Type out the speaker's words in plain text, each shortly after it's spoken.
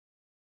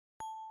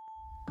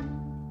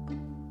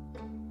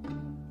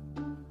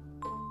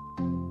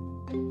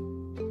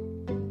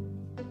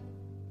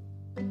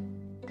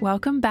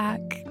Welcome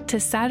back to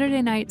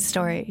Saturday Night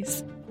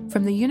Stories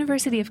from the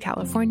University of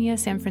California,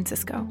 San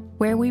Francisco,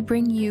 where we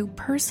bring you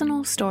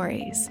personal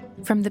stories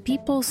from the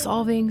people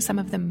solving some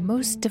of the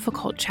most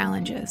difficult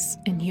challenges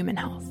in human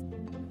health.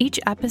 Each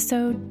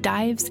episode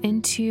dives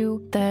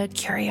into the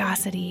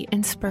curiosity,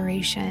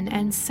 inspiration,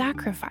 and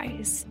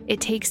sacrifice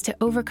it takes to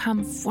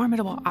overcome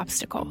formidable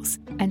obstacles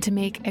and to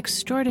make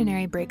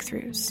extraordinary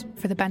breakthroughs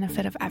for the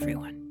benefit of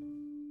everyone.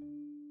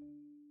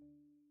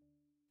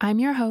 I'm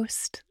your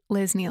host,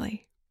 Liz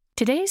Neely.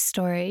 Today's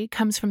story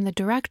comes from the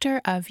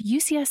director of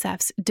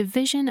UCSF's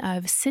Division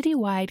of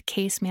Citywide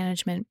Case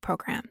Management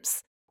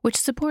Programs, which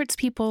supports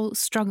people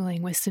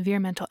struggling with severe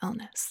mental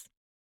illness.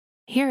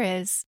 Here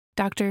is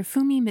Dr.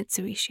 Fumi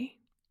Mitsuishi.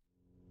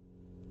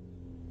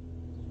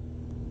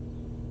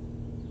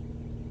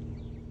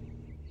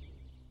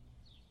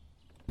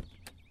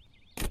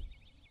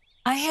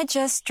 I had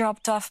just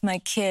dropped off my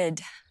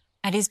kid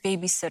at his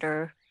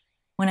babysitter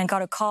when I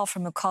got a call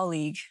from a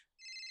colleague.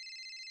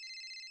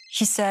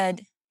 She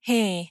said,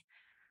 "Hey,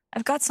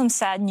 I've got some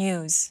sad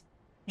news.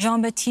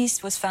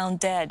 Jean-Baptiste was found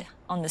dead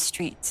on the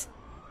street."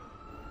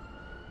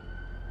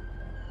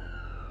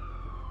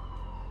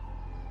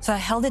 So I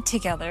held it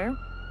together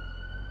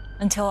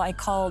until I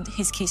called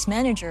his case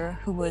manager,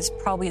 who was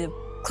probably the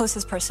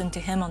closest person to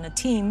him on the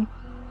team,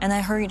 and I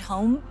hurried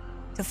home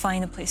to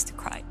find a place to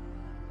cry.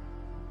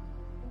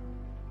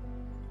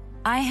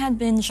 I had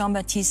been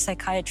Jean-Baptiste's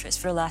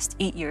psychiatrist for the last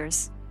 8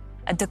 years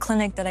at the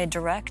clinic that I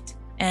direct,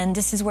 and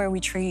this is where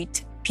we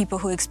treat people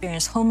who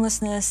experience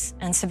homelessness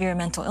and severe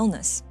mental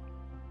illness.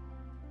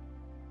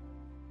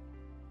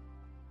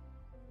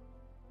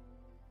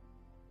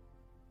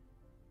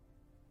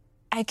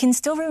 I can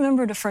still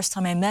remember the first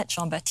time I met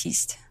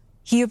Jean-Baptiste.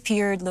 He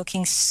appeared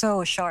looking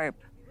so sharp.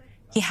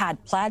 He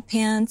had plaid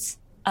pants,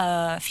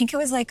 I think it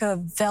was like a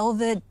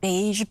velvet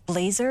beige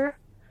blazer,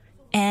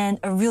 and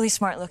a really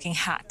smart-looking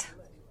hat.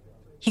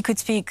 He could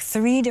speak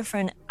 3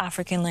 different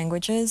African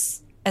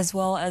languages, as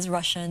well as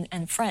Russian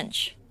and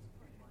French.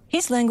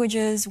 His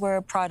languages were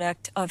a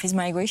product of his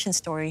migration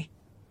story.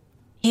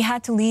 He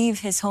had to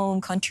leave his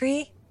home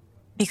country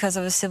because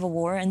of a civil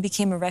war and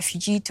became a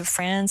refugee to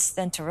France,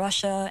 then to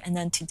Russia, and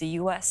then to the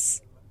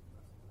US.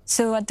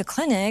 So at the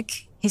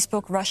clinic, he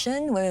spoke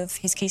Russian with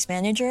his case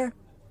manager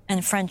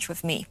and French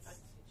with me.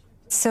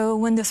 So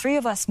when the 3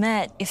 of us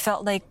met, it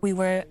felt like we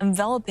were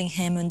enveloping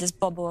him in this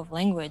bubble of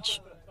language.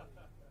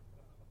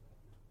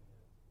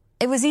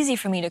 It was easy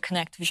for me to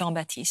connect with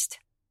Jean-Baptiste.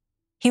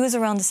 He was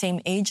around the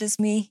same age as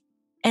me,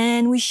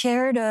 and we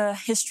shared a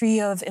history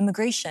of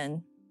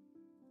immigration.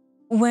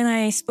 When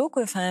I spoke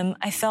with him,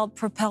 I felt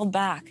propelled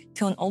back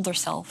to an older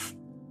self,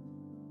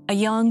 a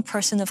young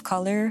person of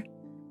color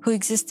who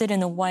existed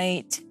in a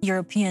white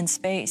European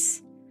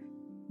space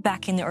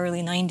back in the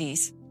early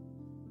 90s.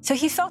 So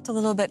he felt a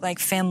little bit like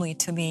family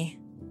to me.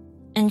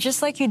 And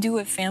just like you do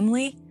with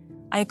family,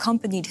 I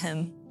accompanied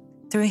him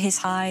through his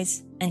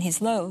highs and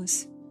his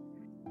lows.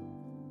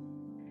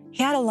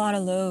 He had a lot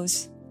of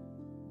lows,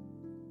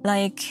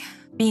 like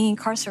being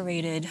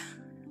incarcerated,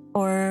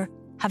 or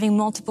having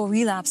multiple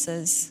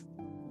relapses,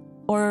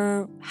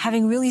 or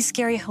having really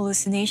scary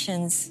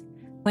hallucinations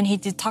when he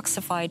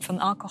detoxified from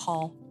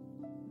alcohol.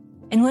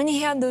 And when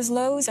he had those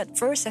lows, at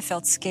first I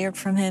felt scared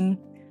from him,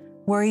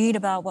 worried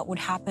about what would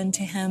happen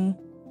to him.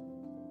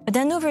 But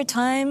then over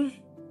time,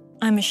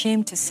 I'm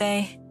ashamed to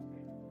say,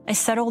 I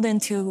settled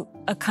into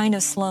a kind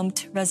of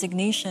slumped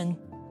resignation.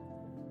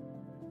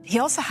 He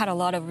also had a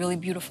lot of really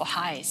beautiful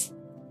highs,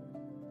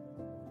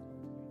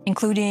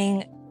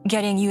 including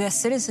getting US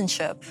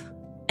citizenship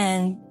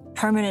and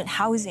permanent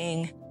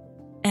housing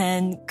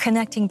and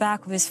connecting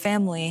back with his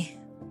family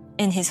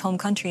in his home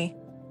country.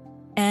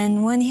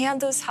 And when he had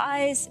those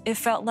highs, it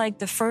felt like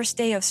the first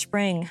day of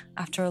spring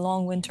after a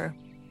long winter.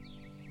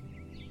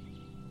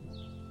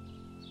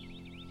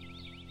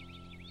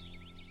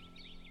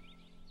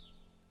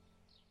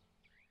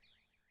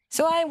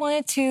 So I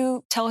wanted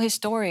to tell his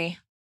story,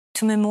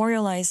 to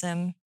memorialize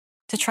him,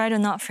 to try to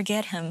not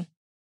forget him.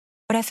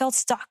 But I felt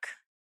stuck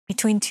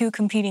between 2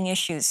 competing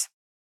issues.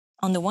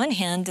 On the one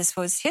hand, this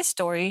was his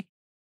story,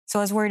 so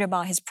I was worried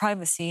about his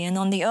privacy. And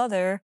on the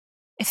other,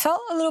 it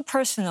felt a little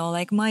personal,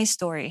 like my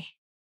story.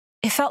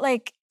 It felt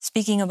like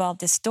speaking about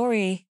this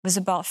story was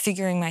about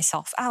figuring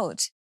myself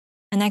out.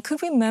 And I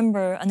could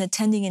remember an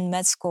attending in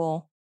med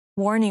school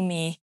warning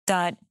me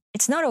that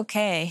it's not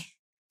okay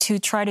to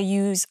try to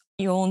use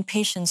your own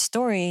patient's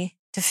story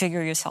to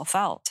figure yourself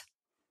out.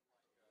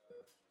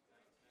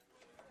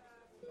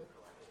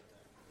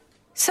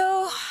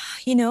 So,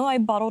 I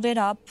bottled it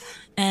up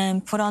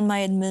and put on my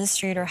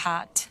administrator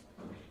hat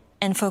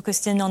and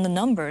focused in on the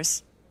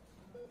numbers.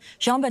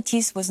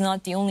 Jean-Baptiste was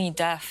not the only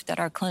death that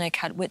our clinic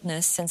had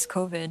witnessed since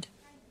COVID.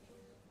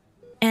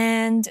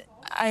 And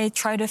I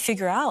tried to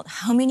figure out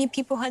how many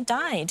people had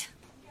died,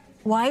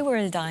 why were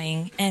they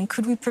dying, and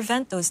could we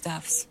prevent those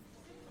deaths?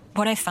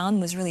 What I found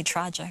was really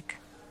tragic.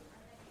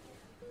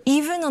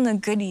 Even on a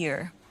good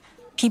year,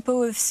 people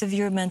with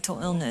severe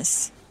mental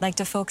illness, like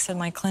the folks at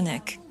my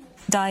clinic,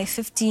 die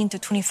 15 to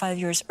 25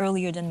 years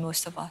earlier than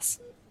most of us.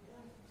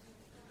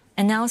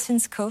 And now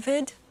since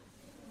COVID,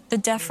 the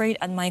death rate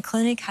at my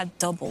clinic had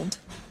doubled,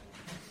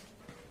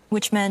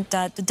 which meant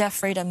that the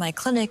death rate at my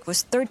clinic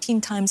was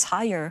 13 times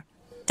higher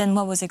than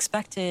what was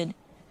expected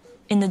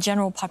in the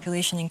general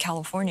population in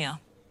California.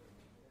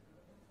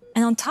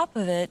 And on top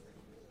of it,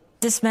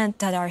 this meant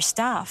that our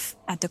staff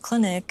at the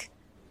clinic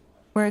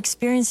were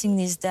experiencing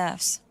these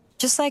deaths.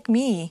 Just like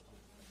me,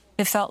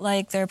 it felt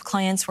like their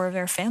clients were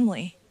their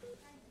family.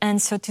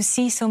 And so to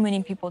see so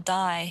many people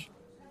die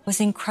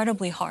was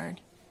incredibly hard.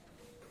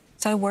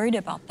 So I worried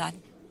about that.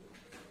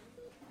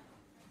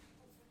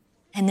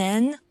 And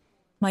then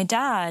my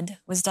dad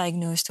was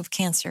diagnosed with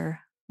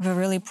cancer, with a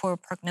really poor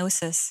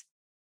prognosis.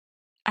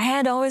 I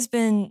had always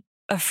been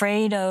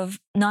afraid of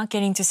not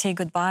getting to say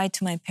goodbye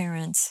to my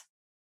parents.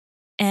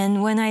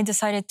 And when I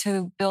decided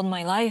to build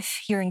my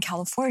life here in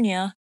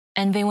California,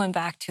 and they went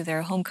back to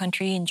their home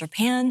country in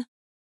Japan,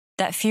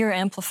 that fear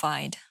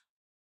amplified.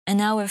 And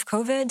now with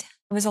COVID,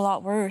 it was a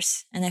lot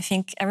worse. And I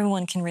think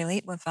everyone can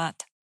relate with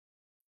that.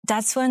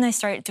 That's when I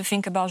started to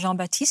think about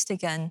Jean-Baptiste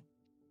again.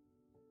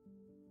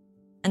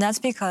 And that's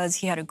because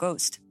he had a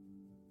ghost.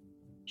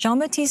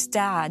 Jean-Baptiste's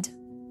dad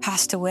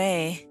passed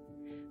away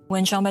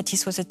when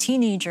Jean-Baptiste was a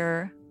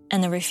teenager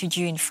and a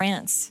refugee in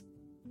France.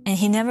 And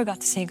he never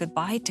got to say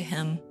goodbye to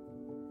him.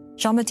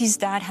 Jean-Baptiste's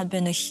dad had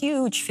been a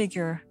huge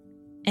figure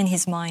in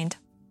his mind.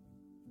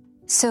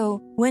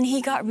 So when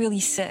he got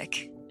really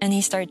sick and he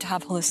started to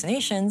have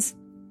hallucinations,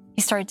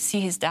 he started to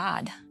see his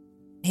dad.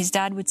 His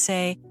dad would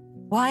say,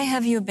 "Why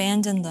have you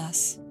abandoned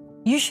us?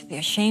 You should be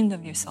ashamed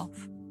of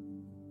yourself."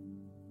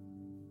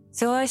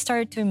 So I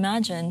started to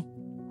imagine,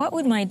 what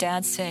would my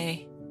dad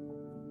say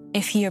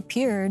if he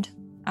appeared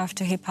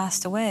after he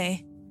passed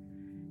away?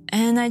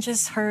 And I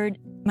just heard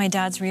my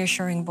dad's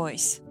reassuring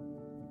voice.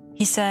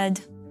 He said,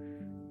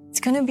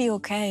 "It's going to be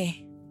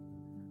okay.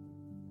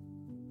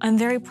 I'm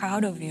very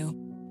proud of you."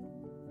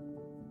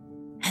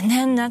 And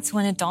then that's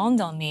when it dawned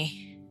on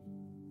me.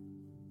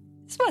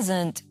 This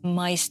wasn't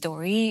my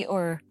story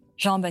or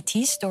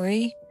Jean-Baptiste's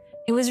story.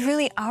 It was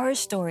really our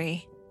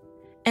story.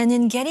 And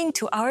in getting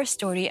to our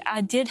story,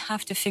 I did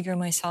have to figure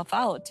myself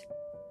out.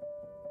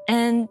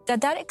 And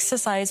that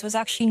exercise was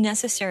actually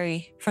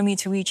necessary for me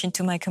to reach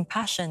into my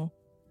compassion.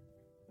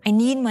 I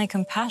need my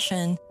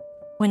compassion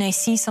when I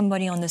see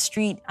somebody on the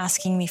street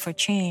asking me for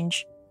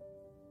change.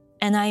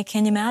 And I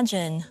can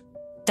imagine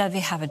that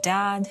they have a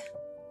dad,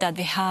 that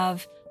they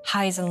have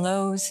highs and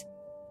lows,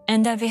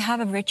 and that they have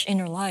a rich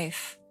inner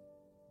life.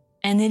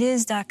 And it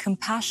is that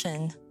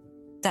compassion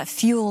that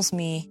fuels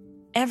me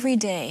every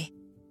day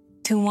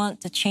to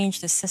want to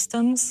change the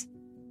systems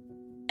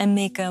and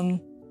make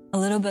them a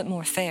little bit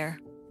more fair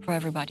for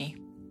everybody.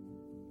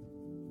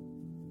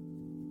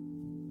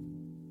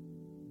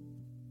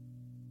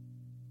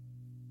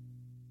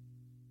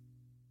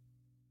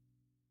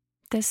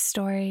 This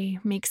story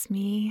makes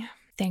me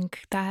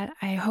think that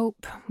I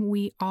hope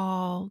we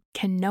all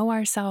can know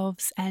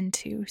ourselves and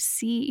to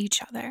see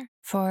each other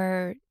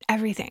for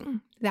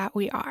everything that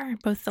we are,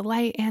 both the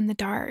light and the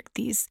dark,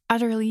 these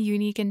utterly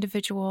unique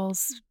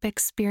individuals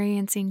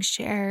experiencing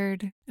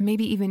shared,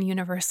 maybe even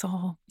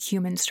universal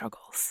human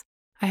struggles.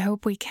 I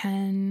hope we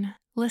can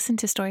listen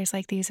to stories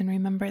like these and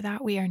remember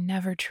that we are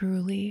never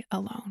truly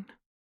alone.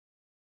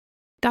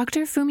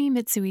 Dr. Fumi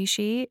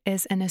Mitsuishi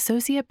is an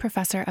associate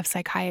professor of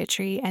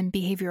psychiatry and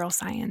behavioral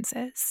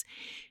sciences.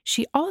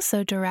 She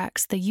also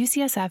directs the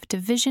UCSF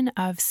Division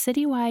of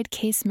Citywide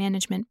Case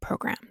Management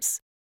Programs,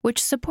 which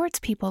supports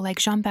people like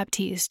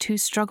Jean-Baptiste who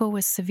struggle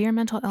with severe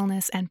mental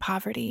illness and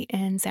poverty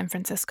in San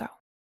Francisco.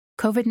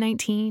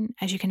 COVID-19,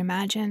 as you can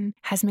imagine,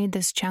 has made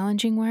this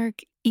challenging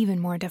work even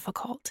more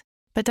difficult.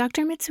 But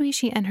Dr.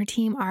 Mitsuishi and her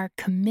team are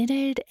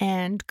committed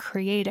and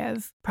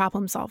creative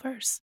problem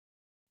solvers.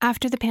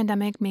 After the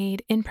pandemic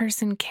made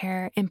in-person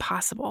care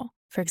impossible,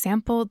 for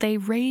example, they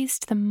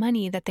raised the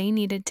money that they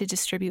needed to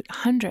distribute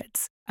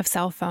hundreds of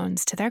cell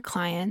phones to their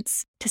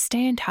clients to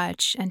stay in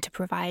touch and to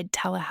provide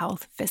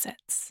telehealth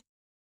visits.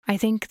 I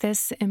think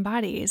this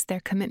embodies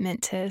their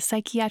commitment to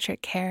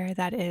psychiatric care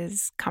that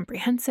is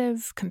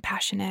comprehensive,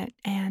 compassionate,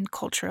 and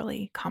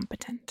culturally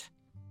competent.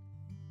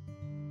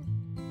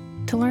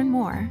 To learn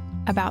more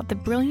about the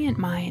brilliant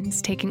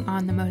minds taking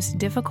on the most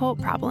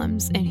difficult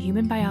problems in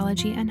human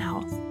biology and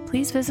health,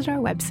 please visit our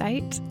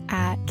website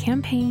at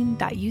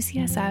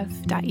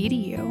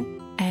campaign.ucsf.edu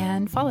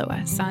and follow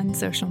us on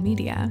social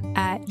media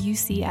at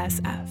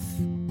UCSF.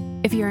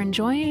 If you're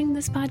enjoying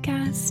this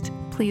podcast,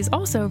 please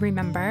also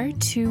remember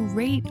to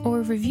rate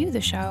or review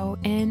the show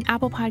in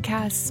Apple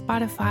Podcasts,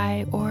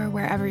 Spotify, or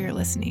wherever you're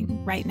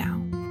listening right now.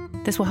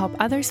 This will help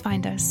others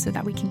find us so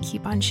that we can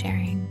keep on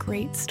sharing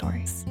great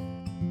stories.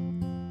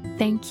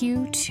 Thank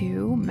you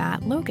to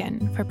Matt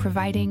Logan for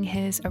providing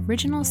his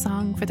original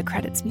song for the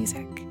credits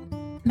music.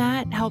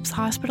 Matt helps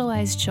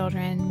hospitalized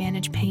children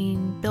manage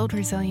pain, build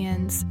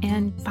resilience,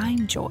 and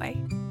find joy.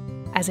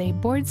 As a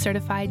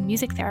board-certified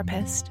music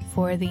therapist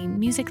for the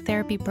music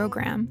therapy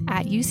program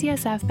at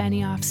UCSF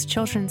Benioff's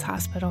Children's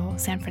Hospital,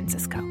 San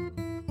Francisco.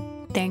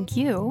 Thank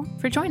you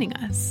for joining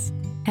us,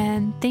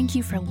 and thank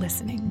you for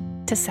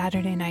listening to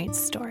Saturday Night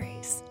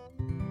Stories.